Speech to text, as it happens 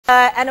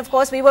And of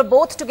course, we were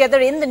both together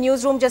in the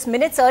newsroom just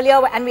minutes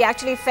earlier, and we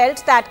actually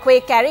felt that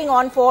quake carrying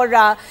on for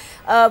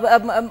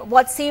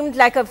what seemed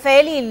like a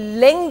fairly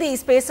lengthy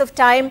space of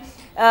time.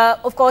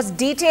 Of course,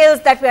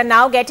 details that we are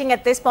now getting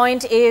at this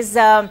point is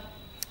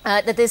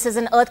that this is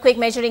an earthquake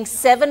measuring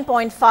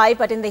 7.5,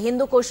 but in the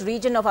Hindu Kush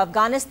region of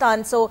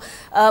Afghanistan. So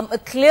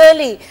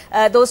clearly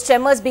those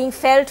tremors being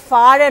felt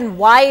far and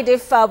wide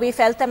if we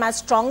felt them as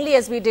strongly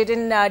as we did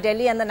in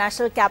Delhi and the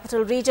national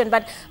capital region.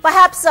 But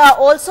perhaps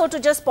also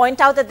to just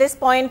point out at this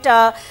point,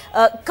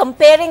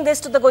 comparing this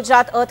to the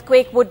Gujarat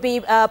earthquake would be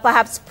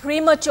perhaps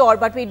premature,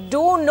 but we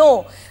do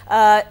know,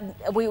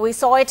 we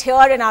saw it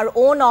here in our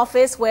own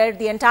office where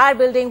the entire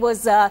building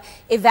was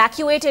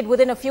evacuated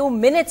within a few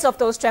minutes of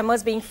those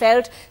tremors being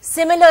felt.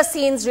 Similar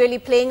scenes really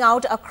playing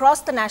out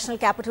across the national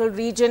capital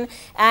region,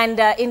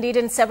 and indeed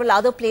in several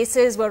other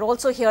places. We're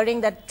also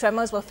hearing that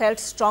tremors were felt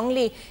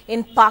strongly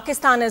in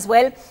Pakistan as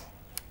well.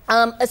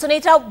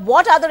 Sunita,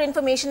 what other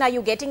information are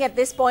you getting at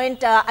this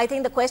point? I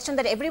think the question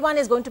that everyone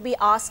is going to be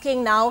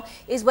asking now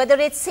is whether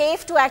it's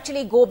safe to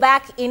actually go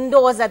back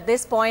indoors at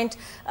this point.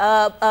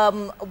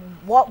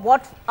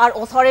 What are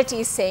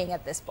authorities saying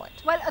at this point?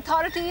 Well,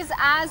 authorities,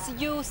 as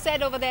you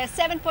said over there,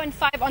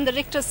 7.5 on the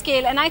Richter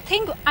scale. And I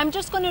think I'm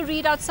just going to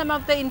read out some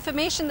of the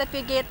information that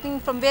we're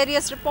getting from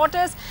various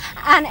reporters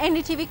and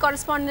NDTV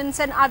correspondents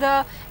and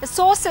other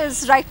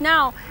sources right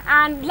now.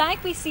 And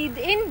like we see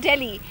in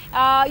Delhi,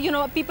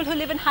 people who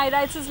live in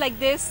high-rises like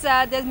this,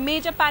 there's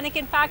major panic.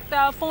 In fact,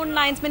 phone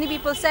lines, many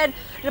people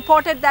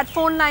reported that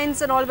phone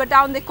lines and all were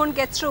down, they couldn't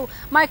get through.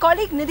 My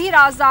colleague Nidhi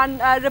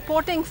Razdan,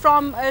 reporting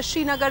from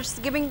Srinagar,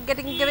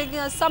 giving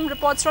us some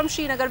reports from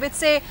Srinagar, which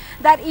say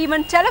that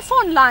even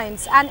telephone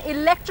lines and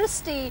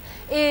electricity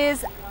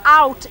is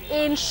out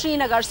in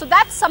Srinagar. So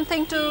that's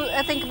something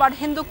to think about.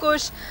 Hindu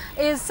Kush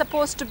is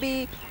supposed to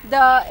be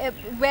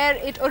where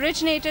it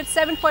originated,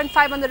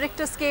 7.5 on the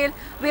Richter scale.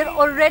 We're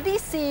already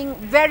seeing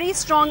very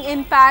strong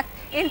impact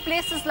in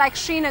places like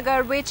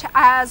Srinagar, which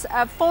has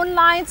phone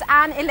lines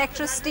and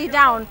electricity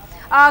down.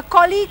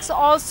 Colleagues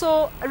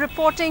also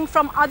reporting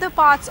from other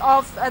parts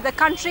of the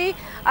country.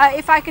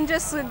 If I can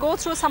just go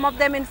through some of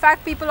them. In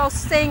fact, people are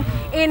saying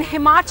in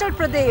Himachal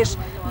Pradesh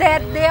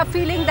that they are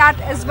feeling that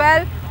as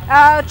well.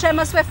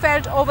 Tremors were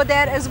felt over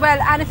there as well.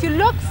 And if you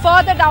look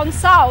further down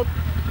south,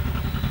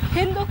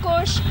 Hindu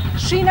Kush,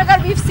 Srinagar,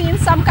 we've seen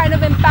some kind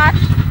of impact.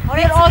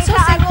 We're also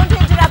I'm going to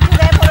interrupt you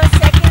there for a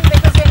second,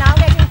 because we're now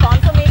getting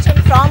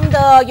confirmation from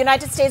the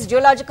United States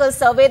Geological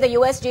Survey, the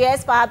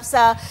USGS, perhaps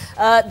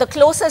the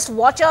closest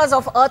watchers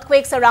of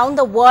earthquakes around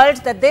the world,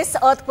 that this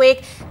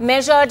earthquake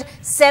measured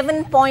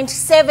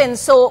 7.7.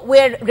 So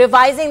we're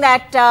revising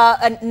that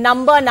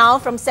number now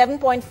from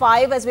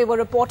 7.5, as we were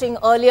reporting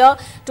earlier,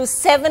 to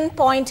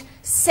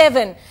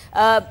 7.7.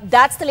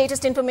 That's the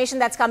latest information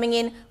that's coming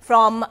in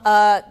from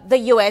the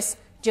US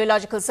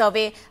Geological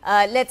Survey.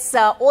 Let's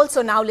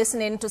also now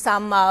listen in to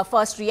some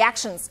first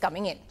reactions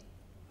coming in.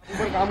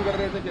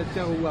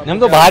 हम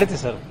तो बाहर थे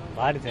sir,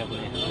 बाहर थे अपने,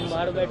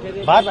 बाहर बैठे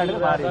थे, बाहर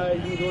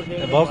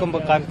भूकंप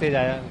काफी तेज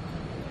आया।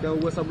 क्या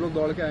हुआ, सब लोग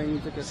दौड़ के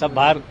आएंगे? सब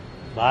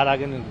बाहर आ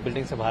गए,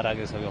 बिल्डिंग से बाहर आ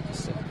गए सभी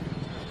ऑफिस से।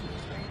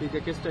 ठीक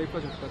है, किस टाइप का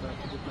झटका था?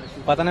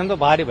 पता नहीं, हम तो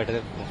बाहर ही बैठे थे,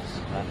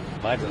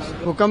 बाहर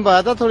थे। भूकंप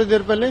आया था थोड़ी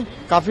देर पहले,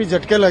 काफी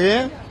झटके लगे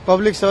हैं,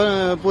 पब्लिक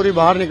पूरी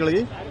बाहर निकल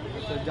गई।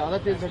 ज्यादा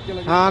तेज झटके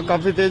लगे? हाँ,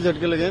 काफी तेज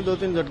झटके लगे,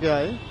 2-3 झटके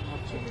आए।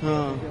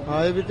 हाँ,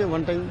 आए भी थे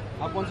वन टाइम।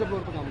 आप कौन से फ्लोर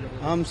पर काम कर रहे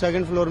थे? हम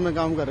 2nd फ्लोर में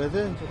काम कर रहे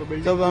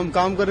थे। जब हम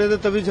काम कर रहे थे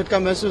तभी झटका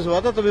महसूस हुआ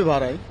था, तभी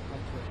बाहर आए।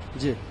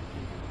 जी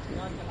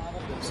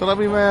सर,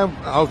 अभी मैं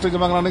हाउस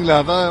जमा कराने के लिए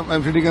आया था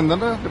एमसीडी के अंदर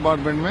ना,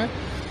 डिपार्टमेंट में,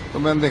 तो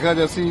मैंने देखा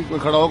जैसे ही कोई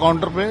खड़ा हो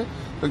काउंटर पे,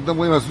 तो एकदम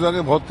कोई महसूस हुआ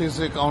कि बहुत तेज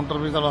से काउंटर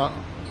पे थोड़ा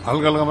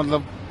हल्का हल्का,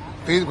 मतलब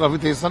तेज, काफी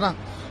तेज था ना,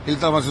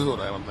 हिलता महसूस हो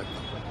रहा है। मतलब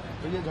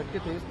तो ये झटके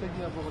तेज थे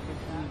कि आपको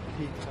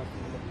ठीक था?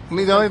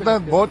 नहीं ज्यादा, इतना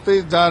बहुत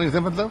तेज जा रही थे।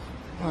 मतलब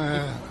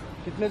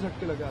कितने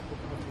झटके लगे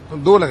आपको?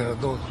 2 लगे थे,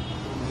 2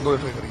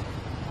 झटके करीब।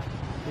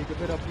 ठीक है,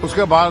 फिर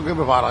उसके बाद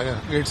बाहर आ गया,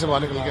 गेट से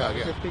बाहर निकल के आ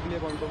गया। सेफ्टी के लिए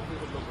कौन कौन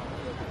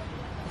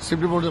सी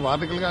सिफ्टी बोर्ड से बाहर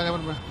निकल के आ गया।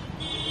 मैं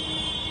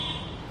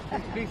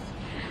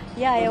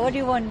Yeah, what do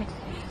you want me?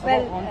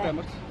 Well, on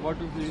tremors, what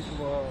do you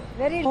feel?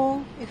 very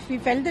low. If we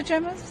felt the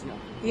tremors?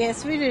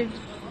 Yes, we did.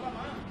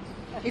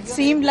 It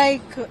seemed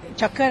like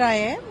chakkar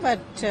aaye,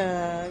 but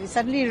we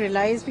suddenly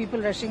realized people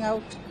rushing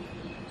out,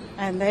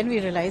 and then we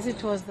realized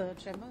it was the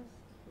tremors.